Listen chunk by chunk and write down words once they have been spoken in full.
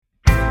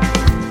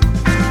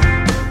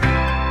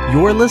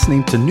You're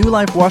listening to New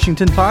Life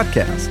Washington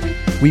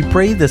podcast. We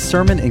pray this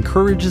sermon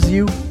encourages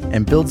you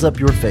and builds up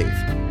your faith.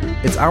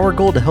 It's our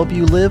goal to help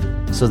you live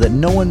so that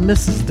no one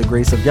misses the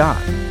grace of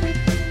God.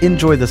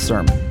 Enjoy the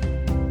sermon.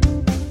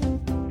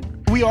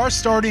 We are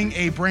starting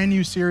a brand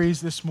new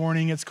series this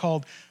morning. It's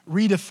called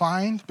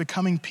Redefined,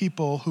 Becoming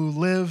People Who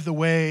Live the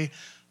Way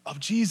of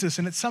Jesus.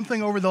 And it's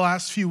something over the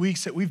last few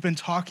weeks that we've been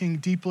talking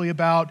deeply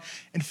about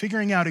and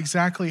figuring out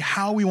exactly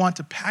how we want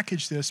to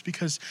package this,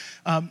 because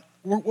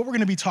what we're going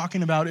to be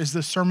talking about is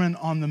the Sermon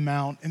on the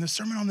Mount. And the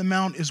Sermon on the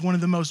Mount is one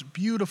of the most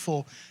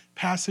beautiful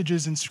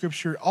passages in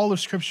Scripture. All of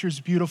Scripture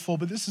is beautiful,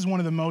 but this is one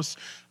of the most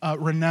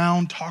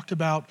renowned, talked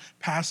about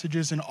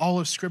passages in all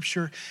of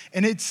Scripture.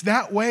 And it's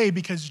that way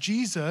because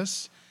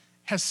Jesus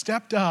has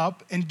stepped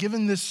up and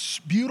given this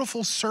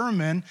beautiful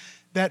sermon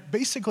that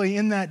basically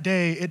in that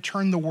day, it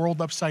turned the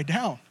world upside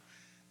down.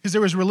 Because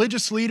there was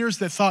religious leaders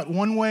that thought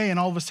one way, and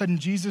all of a sudden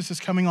Jesus is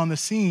coming on the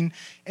scene,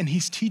 and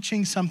he's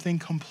teaching something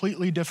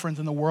completely different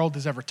than the world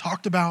has ever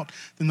talked about,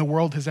 than the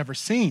world has ever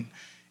seen.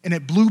 And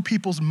it blew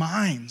people's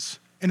minds,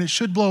 and it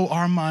should blow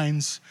our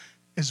minds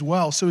as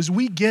well. So as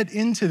we get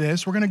into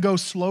this, we're going to go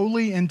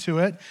slowly into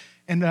it,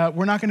 and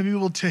we're not going to be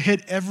able to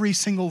hit every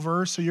single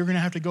verse, so you're going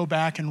to have to go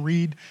back and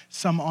read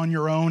some on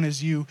your own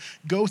as you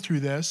go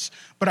through this.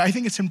 But I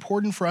think it's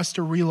important for us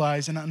to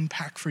realize and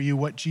unpack for you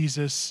what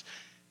Jesus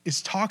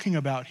is talking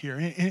about here.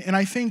 And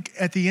I think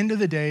at the end of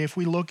the day, if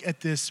we look at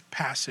this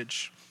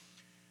passage,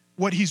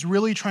 what he's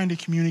really trying to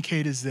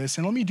communicate is this.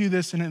 And let me do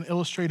this in an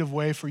illustrative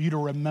way for you to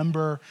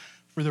remember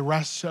for the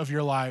rest of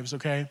your lives,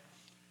 okay?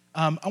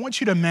 I want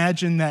you to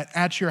imagine that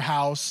at your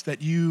house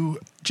that you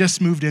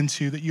just moved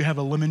into, that you have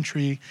a lemon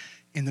tree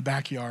in the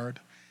backyard.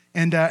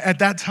 And at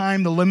that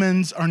time, the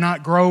lemons are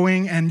not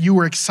growing, and you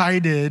were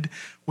excited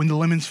when the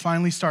lemons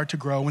finally start to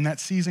grow, when that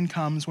season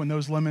comes, when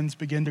those lemons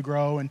begin to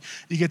grow, and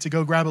you get to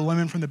go grab a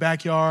lemon from the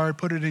backyard,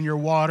 put it in your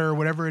water,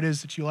 whatever it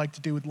is that you like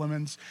to do with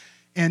lemons.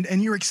 And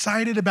you're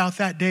excited about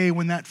that day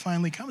when that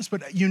finally comes.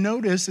 But you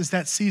notice as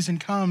that season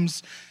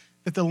comes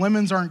that the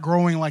lemons aren't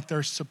growing like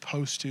they're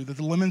supposed to, that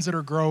the lemons that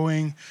are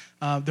growing,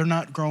 they're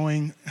not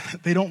growing,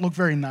 they don't look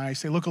very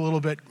nice. They look a little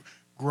bit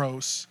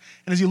gross.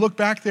 And as you look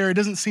back there, it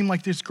doesn't seem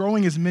like there's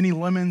growing as many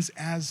lemons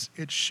as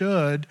it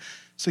should.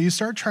 So you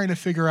start trying to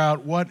figure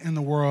out what in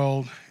the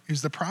world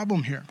is the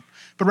problem here.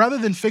 But rather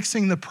than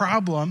fixing the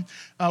problem,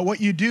 what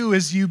you do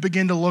is you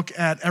begin to look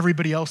at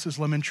everybody else's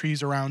lemon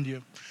trees around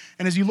you.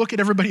 And as you look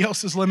at everybody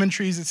else's lemon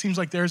trees, it seems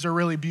like theirs are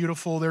really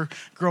beautiful. They're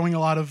growing a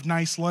lot of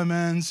nice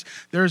lemons.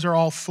 Theirs are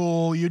all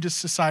full. You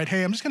just decide,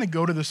 hey, I'm just going to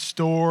go to the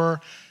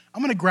store.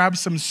 I'm going to grab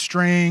some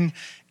string,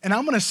 and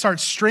I'm going to start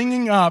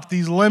stringing up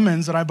these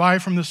lemons that I buy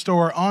from the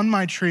store on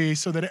my tree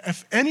so that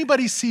if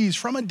anybody sees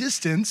from a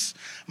distance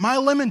my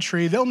lemon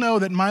tree, they'll know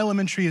that my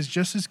lemon tree is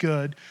just as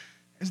good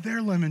as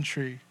their lemon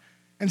tree.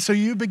 And so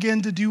you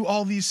begin to do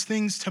all these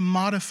things to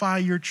modify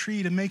your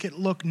tree to make it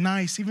look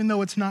nice, even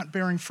though it's not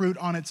bearing fruit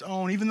on its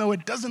own, even though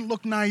it doesn't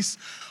look nice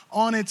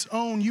on its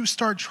own, you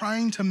start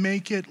trying to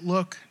make it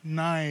look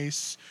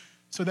nice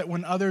so that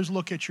when others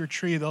look at your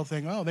tree, they'll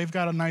think, oh, they've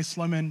got a nice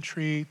lemon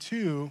tree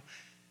too.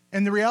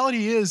 And the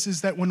reality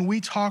is that when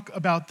we talk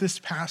about this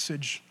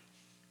passage,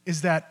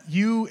 is that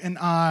you and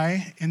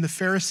I and the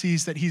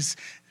Pharisees that he's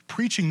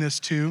preaching this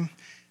to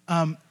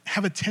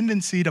have a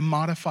tendency to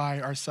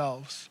modify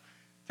ourselves,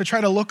 to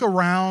try to look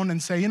around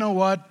and say, you know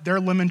what, their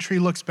lemon tree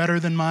looks better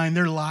than mine,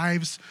 their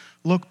lives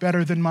look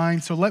better than mine,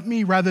 so let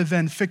me, rather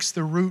than fix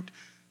the root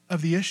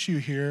of the issue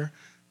here,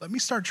 let me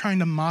start trying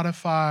to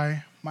modify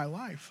my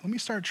life. Let me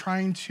start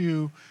trying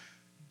to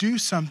do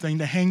something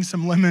to hang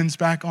some lemons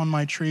back on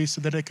my tree so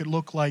that it could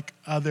look like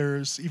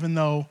others, even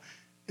though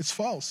it's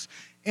false.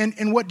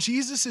 And what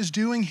Jesus is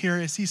doing here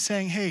is he's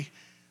saying, hey,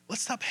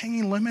 let's stop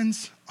hanging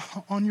lemons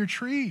on your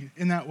tree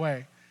in that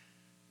way.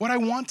 What I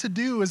want to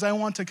do is I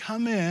want to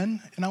come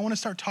in and I want to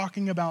start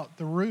talking about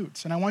the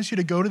roots. And I want you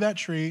to go to that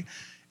tree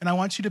and I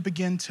want you to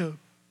begin to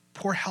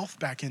pour health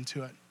back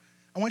into it.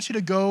 I want you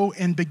to go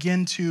and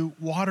begin to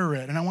water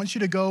it. And I want you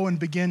to go and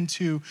begin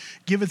to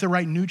give it the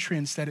right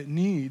nutrients that it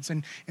needs.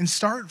 And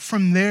start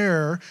from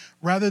there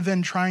rather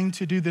than trying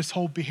to do this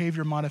whole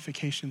behavior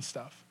modification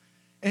stuff.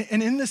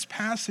 And in this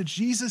passage,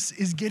 Jesus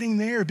is getting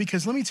there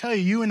because let me tell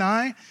you, you and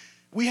I,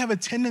 we have a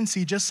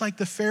tendency, just like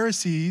the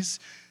Pharisees,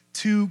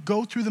 to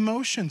go through the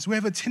motions. We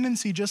have a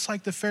tendency, just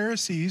like the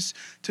Pharisees,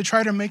 to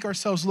try to make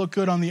ourselves look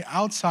good on the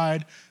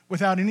outside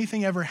without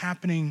anything ever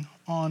happening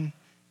on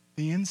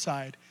the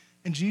inside.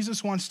 And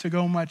Jesus wants to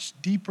go much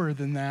deeper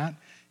than that.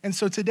 And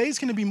so today's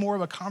going to be more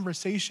of a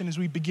conversation as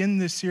we begin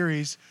this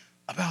series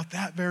about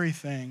that very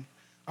thing.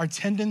 Our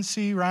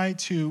tendency, right,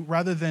 to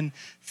rather than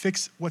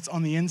fix what's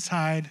on the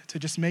inside, to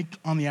just make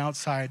on the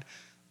outside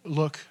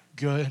look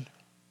good.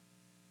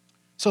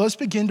 So let's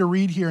begin to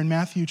read here in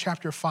Matthew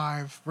chapter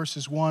 5,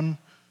 verses 1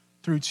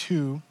 through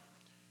 2,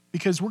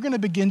 because we're going to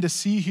begin to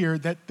see here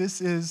that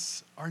this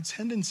is our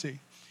tendency.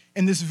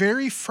 And this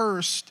very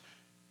first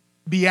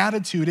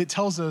beatitude, it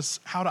tells us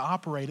how to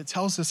operate. It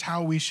tells us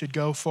how we should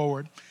go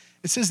forward.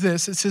 It says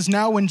this, it says,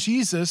 now when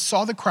Jesus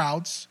saw the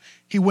crowds,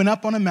 He went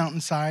up on a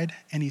mountainside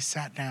and he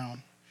sat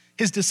down.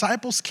 His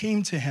disciples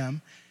came to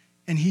him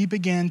and he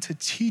began to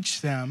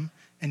teach them.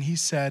 And he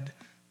said,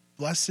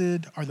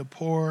 "Blessed are the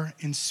poor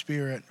in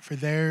spirit, for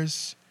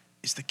theirs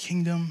is the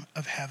kingdom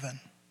of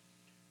heaven.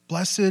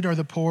 Blessed are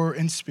the poor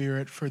in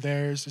spirit, for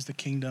theirs is the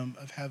kingdom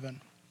of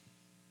heaven."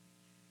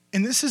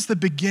 And this is the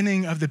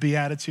beginning of the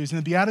Beatitudes. And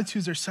the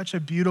Beatitudes are such a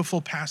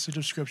beautiful passage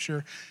of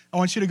Scripture. I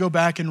want you to go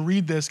back and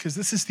read this because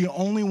this is the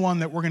only one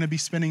that we're going to be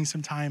spending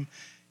some time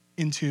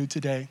into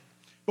today.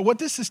 But what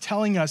this is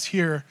telling us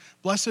here,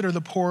 blessed are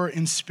the poor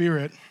in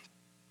spirit,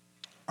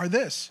 are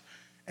this.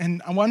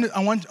 And I want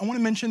to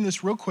mention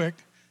this real quick,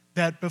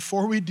 that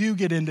before we do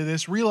get into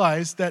this,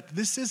 realize that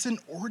this isn't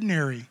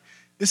ordinary.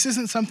 This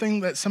isn't something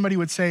that somebody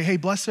would say, hey,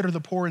 blessed are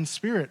the poor in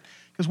spirit.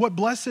 Because what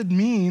blessed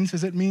means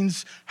is it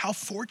means how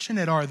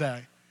fortunate are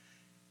they?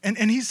 And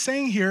he's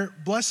saying here,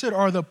 blessed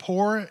are the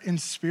poor in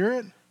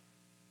spirit.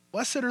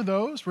 Blessed are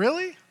those,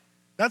 really?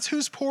 That's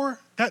who's poor,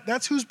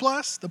 that's who's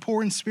blessed, the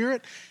poor in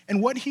spirit.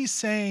 And what he's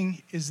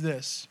saying is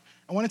this.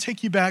 I want to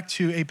take you back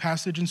to a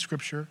passage in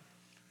Scripture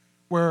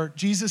where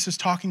Jesus is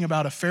talking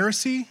about a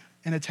Pharisee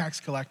and a tax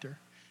collector.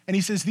 And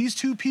he says, these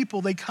two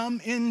people, they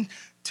come in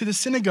to the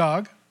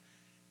synagogue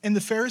and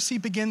the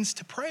Pharisee begins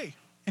to pray.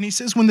 And he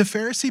says, when the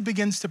Pharisee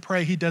begins to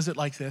pray, he does it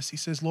like this. He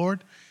says,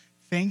 "Lord,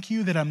 thank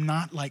you that I'm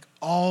not like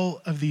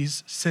all of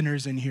these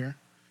sinners in here.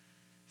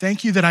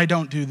 Thank you that I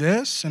don't do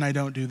this and I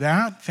don't do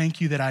that.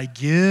 Thank you that I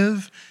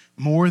give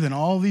more than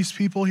all these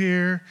people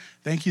here.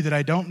 Thank you that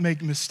I don't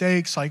make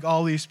mistakes like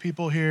all these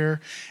people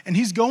here." And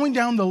he's going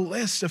down the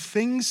list of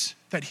things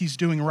that he's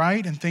doing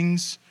right and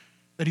things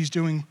that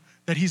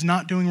he's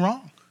not doing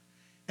wrong.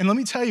 And let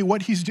me tell you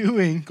what he's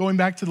doing, going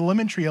back to the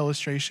lemon tree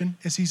illustration,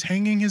 is he's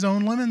hanging his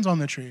own lemons on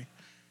the tree.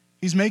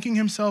 He's making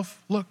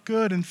himself look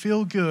good and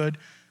feel good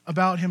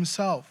about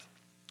himself.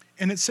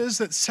 And it says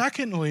that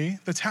secondly,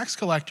 the tax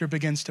collector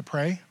begins to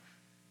pray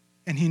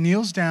and he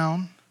kneels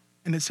down,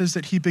 and it says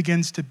that he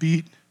begins to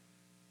beat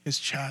his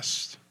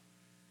chest.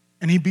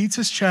 And he beats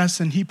his chest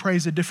and he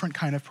prays a different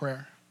kind of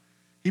prayer.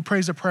 He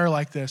prays a prayer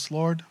like this: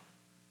 "Lord,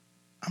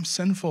 I'm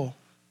sinful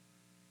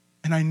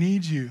and I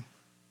need you.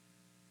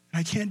 And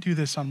I can't do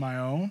this on my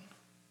own.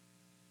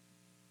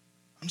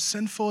 I'm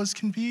sinful as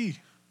can be."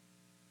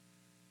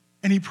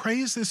 And he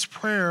prays this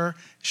prayer,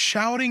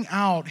 shouting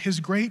out his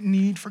great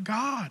need for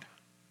God.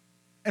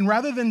 And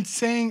rather than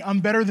saying, "I'm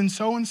better than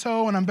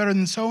so-and-so and I'm better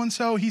than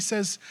so-and-so," he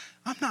says,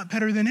 "I'm not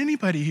better than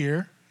anybody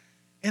here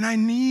and I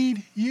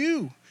need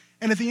you."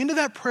 And at the end of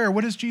that prayer,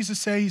 what does Jesus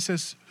say? He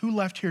says, "Who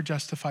left here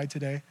justified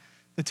today?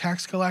 The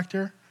tax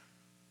collector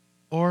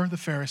or the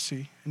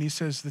Pharisee?" And he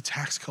says, "The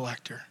tax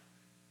collector."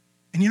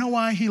 And you know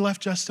why he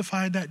left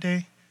justified that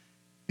day?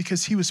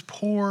 Because he was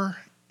poor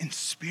in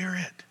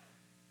spirit.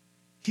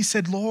 He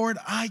said, "Lord,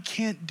 I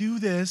can't do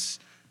this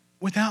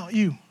without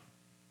you.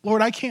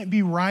 Lord, I can't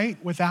be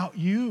right without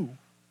you."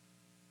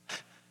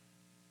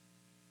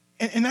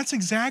 And that's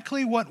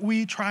exactly what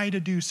we try to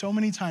do so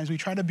many times. We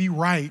try to be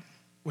right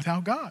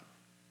without God.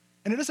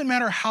 And it doesn't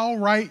matter how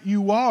right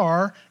you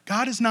are,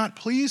 God is not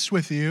pleased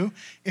with you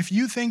if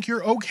you think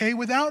you're okay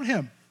without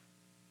him.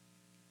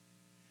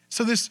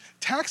 So this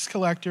tax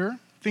collector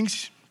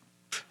thinks,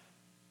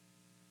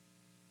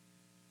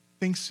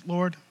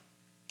 "Lord,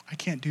 I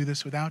can't do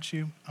this without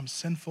you. I'm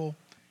sinful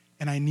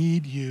and I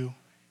need you."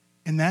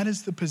 And that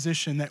is the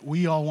position that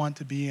we all want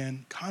to be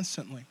in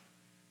constantly.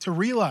 To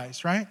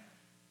realize, right?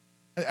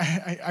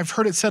 I've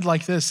heard it said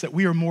like this, that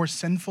we are more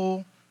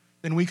sinful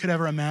than we could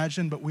ever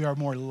imagine, but we are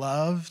more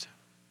loved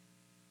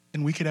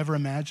than we could ever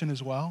imagine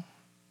as well.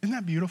 Isn't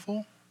that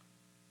beautiful?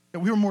 That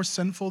we are more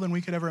sinful than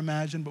we could ever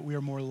imagine, but we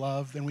are more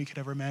loved than we could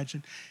ever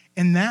imagine.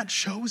 And that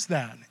shows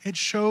that. It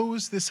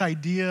shows this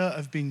idea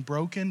of being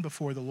broken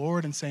before the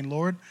Lord and saying,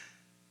 "Lord,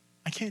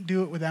 I can't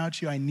do it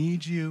without you. I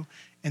need you."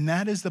 And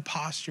that is the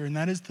posture and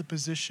that is the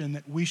position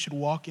that we should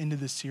walk into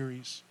this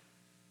series.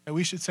 That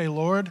we should say,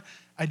 "Lord,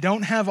 I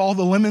don't have all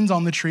the lemons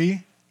on the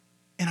tree,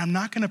 and I'm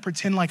not going to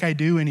pretend like I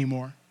do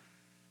anymore.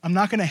 I'm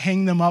not going to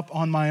hang them up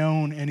on my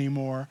own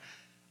anymore.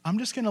 I'm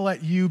just going to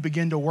let you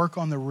begin to work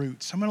on the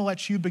roots. I'm going to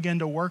let you begin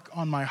to work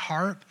on my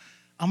heart.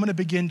 I'm going to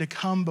begin to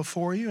come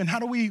before you." And how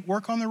do we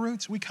work on the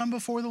roots? We come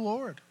before the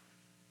Lord.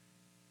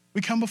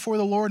 We come before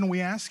the Lord and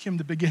we ask him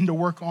to begin to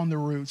work on the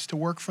roots, to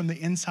work from the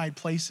inside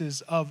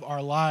places of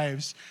our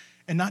lives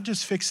and not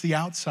just fix the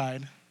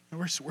outside.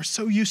 We're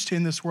so used to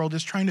in this world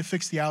just trying to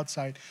fix the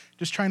outside,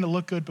 just trying to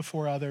look good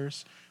before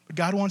others. But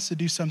God wants to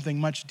do something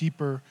much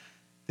deeper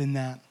than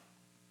that.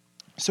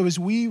 So as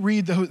we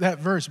read that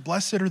verse,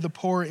 "Blessed are the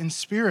poor in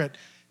spirit,"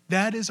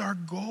 that is our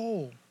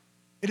goal.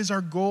 It is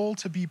our goal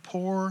to be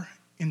poor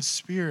in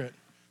spirit,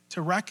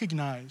 to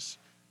recognize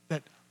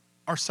that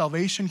our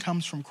salvation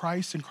comes from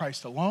Christ and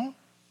Christ alone.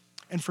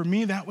 And for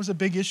me, that was a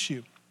big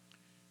issue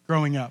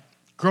growing up.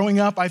 Growing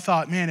up, I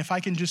thought, man, if I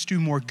can just do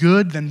more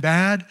good than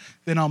bad,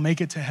 then I'll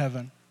make it to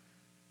heaven.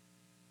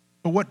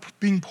 But what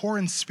being poor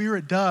in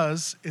spirit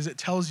does is it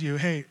tells you,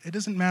 hey, it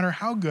doesn't matter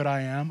how good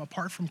I am,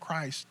 apart from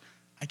Christ,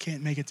 I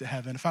can't make it to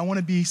heaven. If I want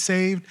to be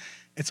saved,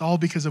 It's all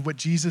because of what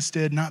Jesus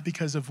did, not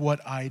because of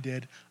what I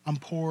did. I'm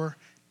poor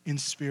in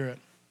spirit.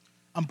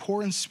 I'm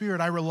poor in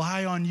spirit. I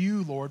rely on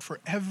you, Lord, for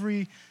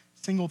every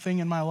single thing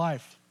in my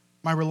life.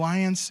 My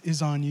reliance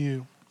is on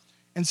you.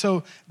 And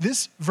so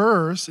this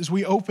verse, as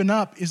we open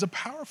up, is a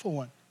powerful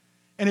one.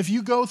 And if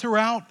you go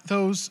throughout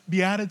those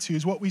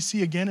Beatitudes, what we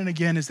see again and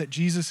again is that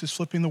Jesus is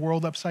flipping the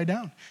world upside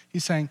down.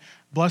 He's saying,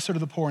 blessed are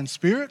the poor in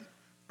spirit,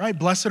 right?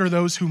 Blessed are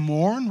those who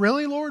mourn.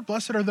 Really, Lord?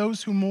 Blessed are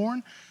those who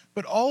mourn.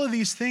 But all of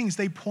these things,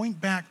 they point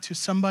back to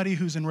somebody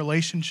who's in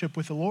relationship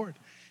with the Lord.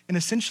 And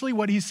essentially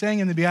what he's saying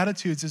in the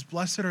Beatitudes is,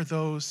 blessed are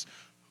those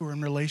who are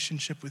in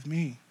relationship with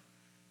me.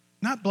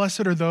 Not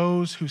blessed are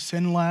those who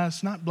sin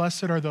less. Not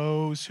blessed are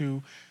those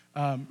who,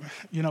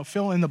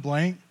 fill in the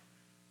blank.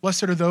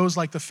 Blessed are those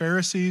like the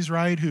Pharisees,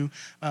 right, who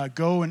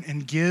go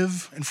and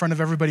give in front of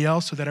everybody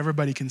else so that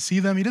everybody can see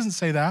them. He doesn't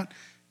say that.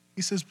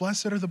 He says,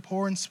 blessed are the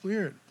poor in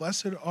spirit.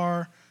 Blessed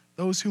are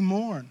those who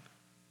mourn.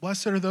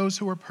 Blessed are those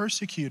who are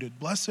persecuted.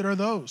 Blessed are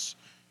those.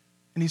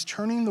 And he's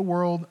turning the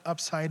world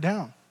upside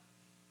down.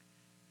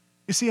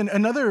 You see,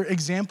 another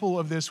example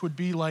of this would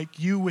be like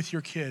you with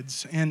your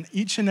kids. And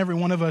each and every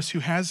one of us who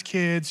has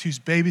kids, who's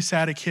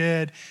babysat a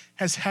kid,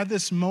 has had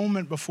this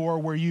moment before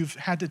where you've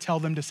had to tell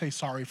them to say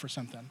sorry for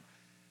something.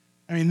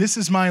 I mean, this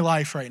is my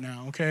life right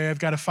now, okay? I've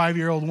got a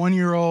 5-year-old,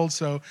 1-year-old.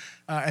 So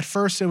at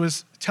first it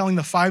was telling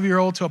the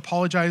 5-year-old to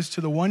apologize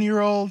to the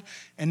 1-year-old.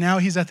 And now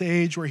he's at the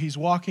age where he's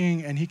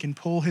walking and he can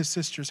pull his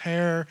sister's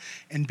hair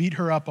and beat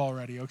her up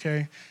already,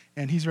 okay?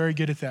 And he's very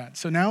good at that.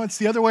 So now it's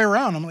the other way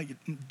around. I'm like,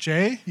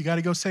 Jay, you got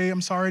to go say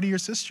I'm sorry to your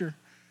sister.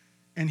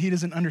 And he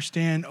doesn't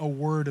understand a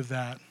word of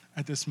that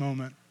at this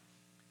moment.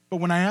 But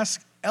when I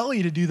ask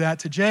Ellie to do that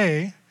to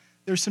Jay,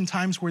 there's some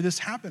times where this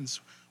happens,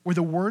 where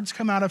the words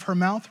come out of her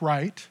mouth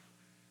right,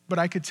 but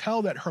I could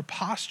tell that her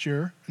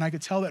posture and I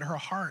could tell that her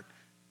heart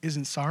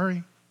isn't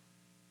sorry.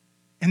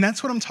 And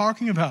that's what I'm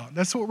talking about.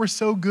 That's what we're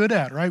so good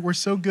at, right? We're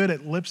so good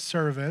at lip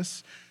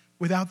service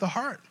without the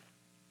heart.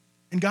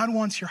 And God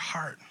wants your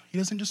heart. He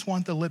doesn't just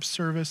want the lip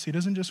service. He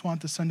doesn't just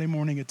want the Sunday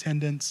morning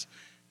attendance.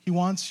 He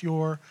wants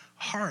your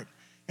heart.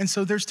 And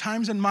so there's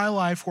times in my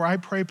life where I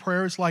pray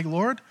prayers like,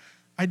 Lord,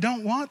 I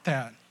don't want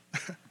that.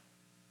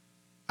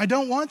 I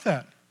don't want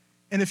that.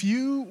 And if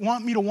you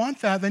want me to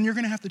want that, then you're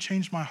going to have to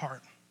change my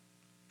heart.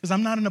 Because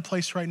I'm not in a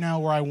place right now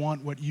where I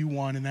want what you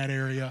want in that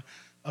area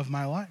of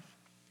my life.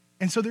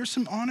 And so there's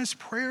some honest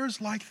prayers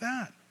like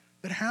that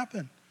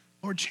happen.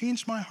 Lord,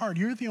 change my heart.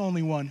 You're the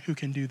only one who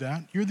can do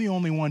that. You're the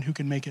only one who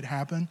can make it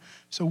happen.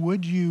 So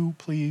would you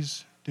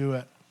please do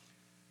it?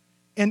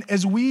 And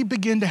as we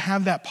begin to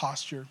have that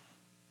posture,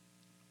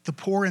 the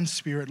poor in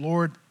spirit,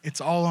 Lord,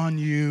 it's all on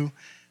you.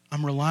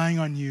 I'm relying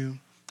on you.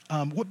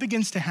 What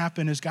begins to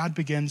happen is God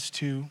begins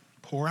to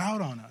pour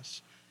out on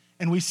us.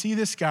 And we see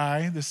this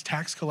guy, this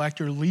tax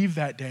collector, leave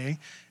that day.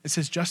 It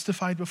says,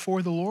 justified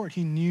before the Lord.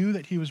 He knew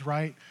that he was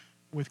right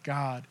with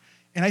God.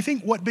 And I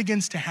think what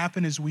begins to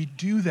happen as we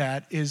do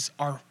that is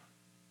our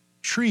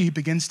tree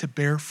begins to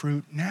bear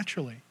fruit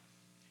naturally.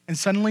 And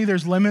suddenly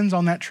there's lemons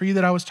on that tree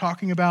that I was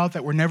talking about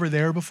that were never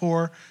there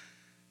before.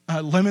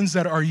 Lemons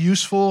that are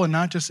useful and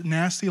not just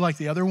nasty like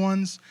the other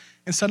ones.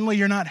 And suddenly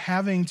you're not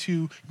having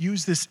to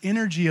use this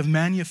energy of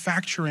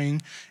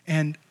manufacturing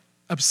and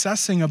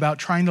obsessing about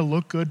trying to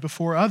look good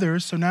before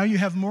others. So now you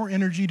have more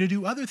energy to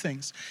do other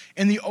things.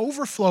 And the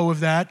overflow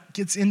of that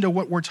gets into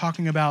what we're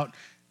talking about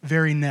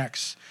very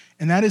next.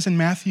 And that is in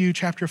Matthew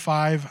chapter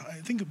 5, I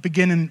think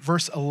begin in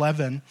verse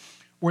 11,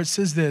 where it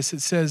says this.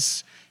 It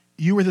says,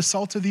 you are the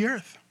salt of the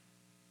earth.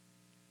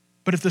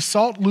 But if the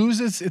salt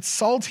loses its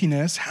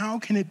saltiness, how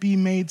can it be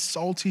made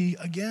salty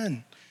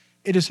again?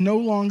 It is no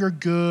longer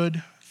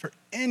good for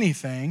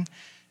anything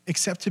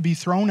except to be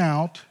thrown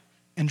out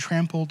and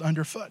trampled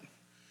underfoot.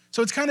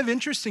 So it's kind of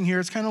interesting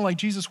here. It's kind of like,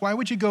 Jesus, why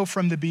would you go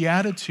from the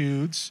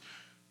Beatitudes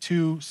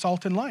to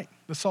salt and light,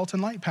 the salt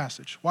and light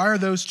passage? Why are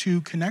those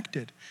two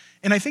connected?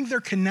 And I think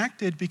they're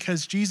connected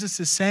because Jesus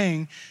is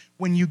saying,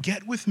 when you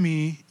get with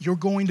me, you're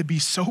going to be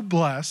so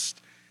blessed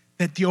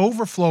that the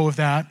overflow of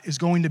that is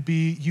going to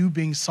be you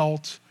being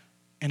salt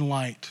and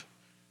light.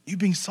 You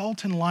being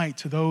salt and light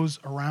to those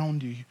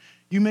around you.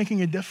 You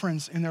making a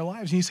difference in their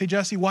lives. And you say,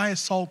 Jesse, why is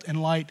salt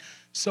and light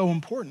so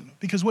important?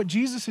 Because what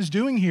Jesus is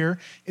doing here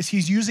is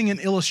he's using an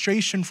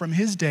illustration from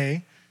his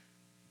day,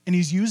 and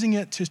he's using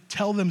it to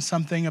tell them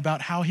something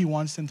about how he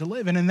wants them to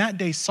live. And in that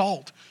day,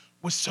 salt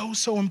was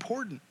so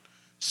important.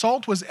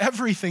 Salt was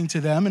everything to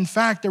them. In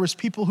fact, there was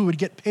people who would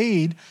get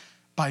paid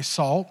by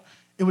salt.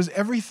 It was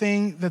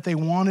everything that they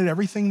wanted,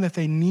 everything that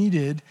they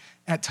needed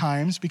at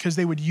times, because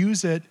they would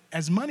use it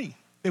as money.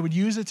 They would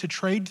use it to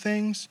trade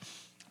things.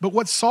 But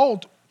what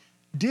salt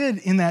did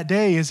in that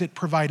day is it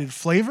provided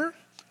flavor.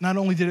 Not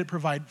only did it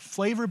provide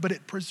flavor, but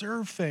it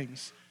preserved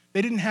things.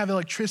 They didn't have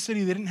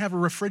electricity. They didn't have a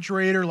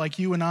refrigerator like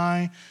you and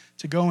I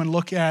to go and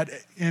look at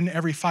in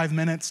every 5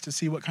 minutes to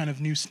see what kind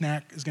of new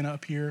snack is going to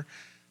appear.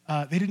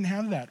 They didn't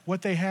have that.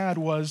 What they had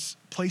was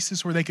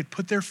places where they could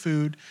put their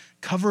food,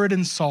 cover it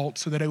in salt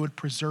so that it would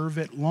preserve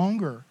it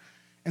longer.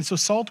 And so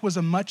salt was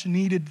a much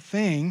needed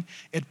thing.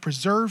 It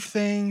preserved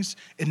things.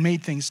 It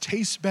made things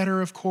taste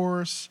better, of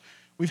course.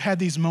 We've had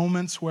these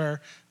moments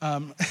where,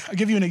 I'll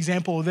give you an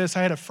example of this.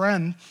 I had a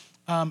friend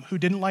who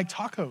didn't like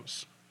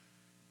tacos.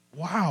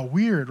 Wow,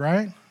 weird,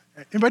 right?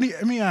 Let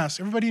me ask,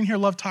 everybody in here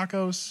love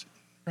tacos,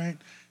 right?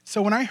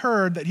 So when I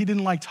heard that he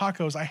didn't like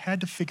tacos, I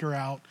had to figure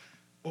out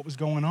what was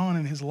going on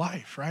in his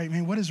life, right? I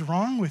mean, what is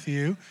wrong with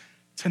you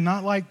to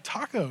not like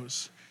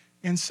tacos?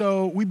 And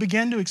so we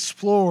began to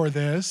explore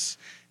this,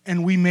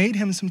 and we made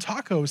him some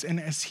tacos. And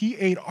as he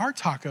ate our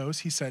tacos,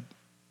 he said,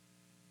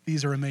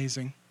 "These are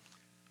amazing.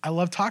 I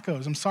love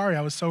tacos. I'm sorry,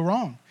 I was so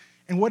wrong."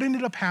 And what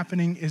ended up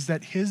happening is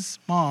that his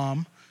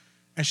mom,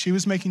 as she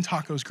was making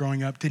tacos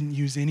growing up, didn't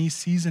use any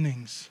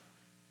seasonings.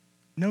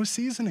 No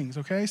seasonings,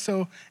 okay?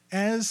 So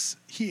as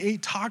he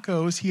ate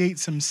tacos, he ate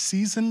some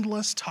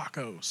seasonedless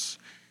tacos,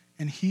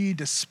 and he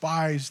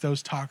despised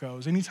those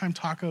tacos. Anytime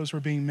tacos were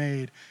being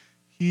made,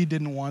 he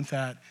didn't want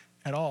that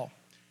at all.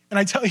 And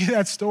I tell you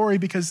that story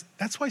because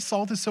that's why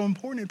salt is so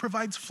important. It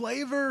provides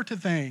flavor to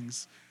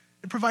things.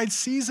 It provides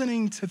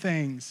seasoning to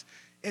things.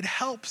 It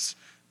helps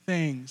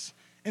things.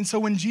 And so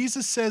when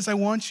Jesus says, "I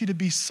want you to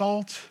be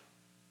salt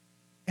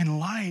and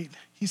light,"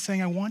 he's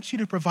saying, "I want you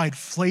to provide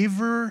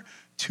flavor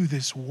to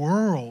this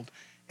world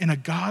in a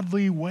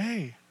godly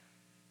way."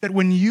 That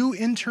when you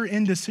enter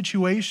into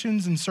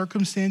situations and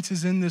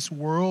circumstances in this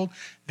world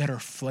that are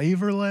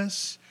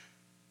flavorless,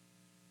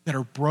 that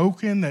are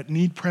broken, that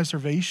need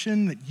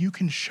preservation, that you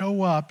can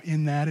show up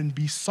in that and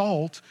be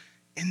salt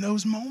in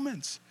those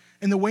moments.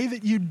 And the way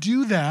that you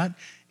do that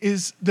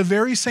is the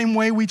very same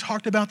way we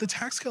talked about the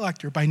tax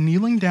collector, by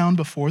kneeling down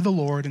before the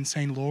Lord and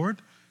saying,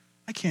 "Lord,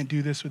 I can't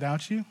do this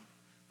without you.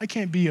 I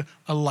can't be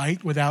a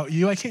light without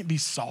you. I can't be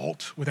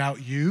salt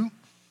without you."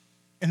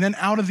 And then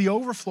out of the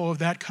overflow of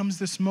that comes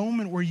this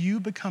moment where you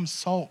become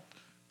salt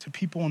to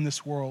people in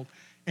this world,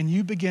 and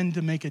you begin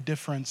to make a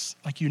difference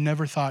like you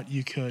never thought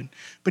you could.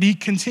 But he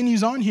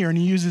continues on here, and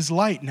he uses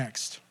light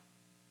next.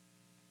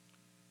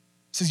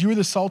 It says, "You are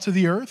the salt of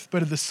the earth,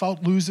 but if the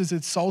salt loses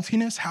its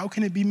saltiness, how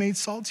can it be made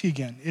salty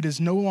again? It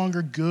is no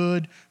longer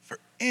good for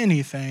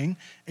anything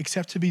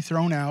except to be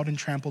thrown out and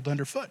trampled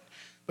underfoot.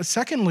 But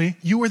secondly,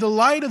 you are the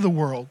light of the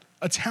world.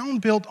 A town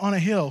built on a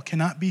hill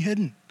cannot be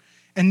hidden.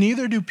 And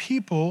neither do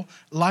people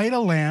light a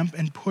lamp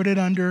and put it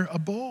under a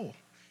bowl.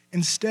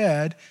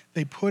 Instead,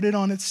 they put it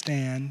on its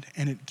stand,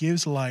 and it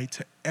gives light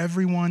to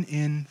everyone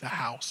in the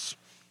house.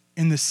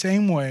 In the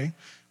same way,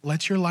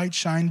 let your light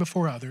shine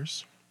before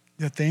others,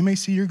 that they may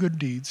see your good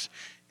deeds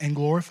and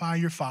glorify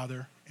your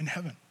Father in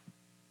heaven."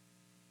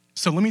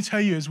 So let me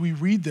tell you, as we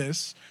read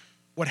this,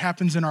 what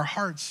happens in our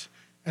hearts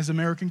as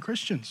American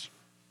Christians.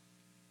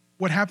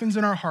 What happens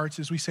in our hearts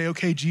is we say,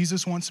 "Okay,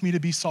 Jesus wants me to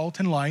be salt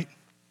and light,"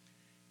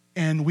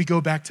 and we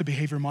go back to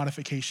behavior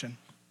modification.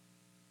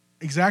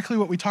 Exactly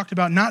what we talked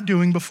about not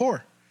doing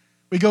before.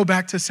 We go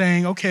back to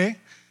saying, "Okay,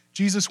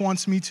 Jesus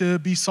wants me to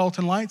be salt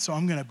and light, so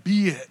I'm going to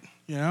be it,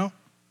 I'm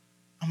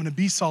going to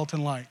be salt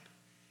and light."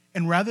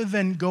 And rather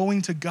than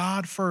going to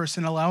God first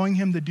and allowing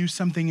him to do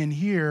something in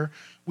here,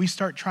 we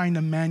start trying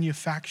to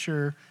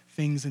manufacture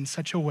things in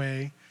such a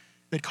way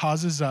that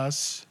causes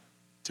us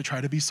to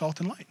try to be salt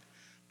and light.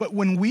 But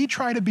when we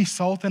try to be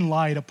salt and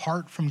light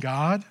apart from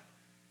God,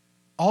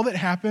 all that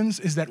happens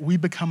is that we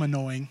become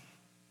annoying,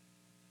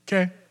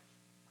 okay?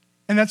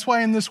 And that's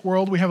why in this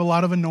world we have a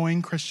lot of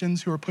annoying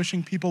Christians who are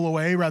pushing people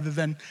away rather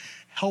than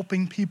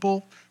helping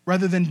people,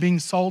 rather than being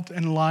salt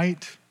and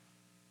light,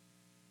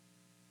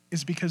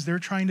 is because they're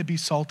trying to be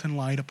salt and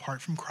light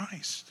apart from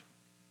Christ.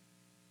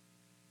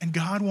 And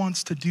God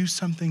wants to do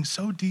something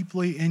so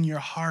deeply in your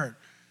heart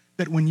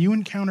that when you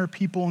encounter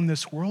people in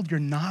this world, you're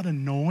not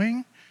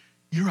annoying,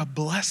 you're a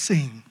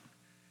blessing.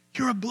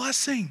 You're a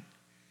blessing.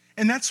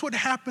 And that's what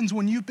happens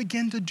when you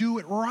begin to do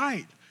it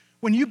right.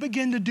 When you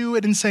begin to do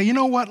it and say, "You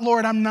know what,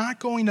 Lord, I'm not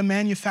going to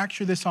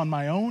manufacture this on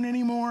my own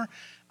anymore.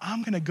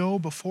 I'm going to go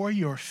before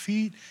your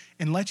feet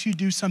and let you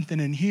do something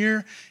in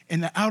here."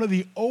 And out of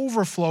the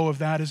overflow of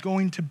that is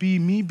going to be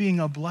me being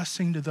a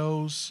blessing to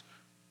those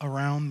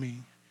around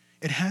me.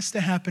 It has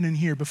to happen in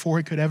here before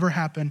it could ever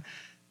happen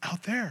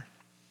out there.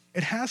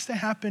 It has to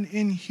happen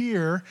in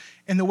here.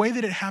 And the way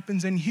that it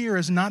happens in here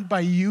is not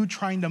by you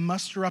trying to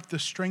muster up the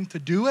strength to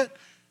do it.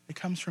 It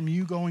comes from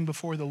you going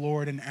before the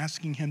Lord and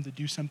asking him to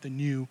do something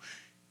new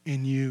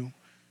in you.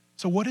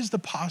 So what is the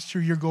posture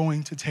you're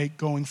going to take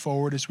going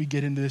forward as we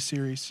get into this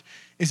series?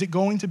 Is it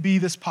going to be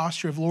this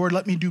posture of, "Lord,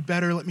 let me do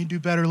better, let me do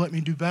better, let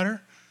me do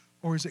better"?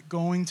 Or is it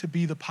going to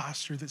be the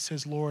posture that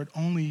says, "Lord,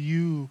 only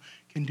you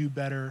can do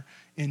better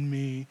in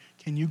me.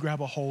 Can you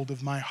grab a hold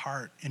of my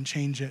heart and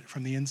change it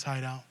from the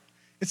inside out?"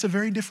 It's a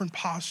very different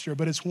posture,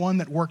 but it's one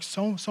that works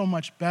so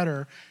much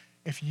better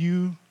if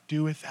you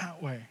do it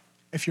that way.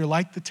 If you're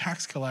like the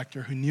tax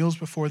collector who kneels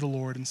before the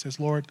Lord and says,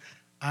 "Lord,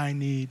 I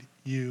need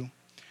you."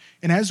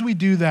 And as we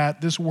do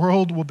that, this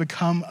world will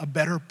become a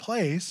better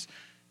place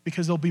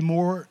because there'll be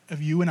more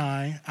of you and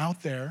I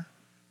out there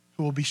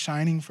who will be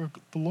shining for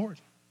the Lord,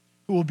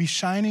 who will be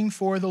shining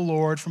for the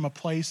Lord from a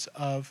place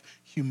of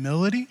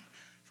humility,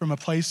 from a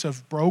place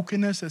of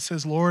brokenness that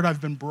says, Lord, I've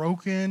been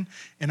broken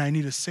and I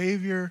need a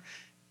Savior.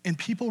 And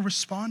people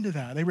respond to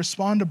that. They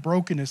respond to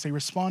brokenness. They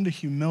respond to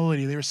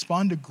humility. They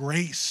respond to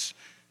grace.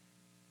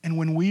 And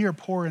when we are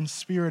poor in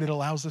spirit, it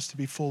allows us to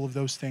be full of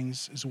those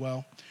things as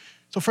well.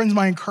 So friends,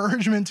 my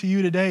encouragement to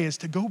you today is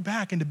to go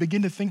back and to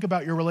begin to think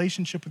about your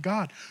relationship with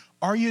God.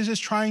 Are you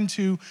just trying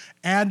to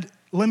add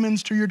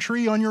lemons to your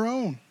tree on your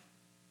own?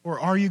 Or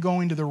are you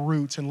going to the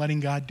roots and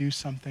letting God do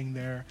something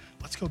there?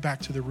 Let's go back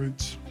to the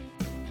roots.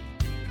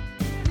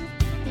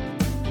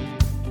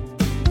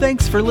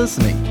 Thanks for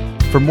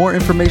listening. For more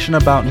information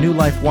about New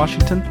Life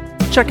Washington,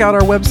 check out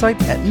our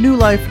website at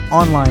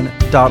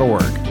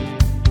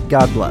newlifeonline.org.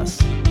 God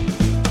bless.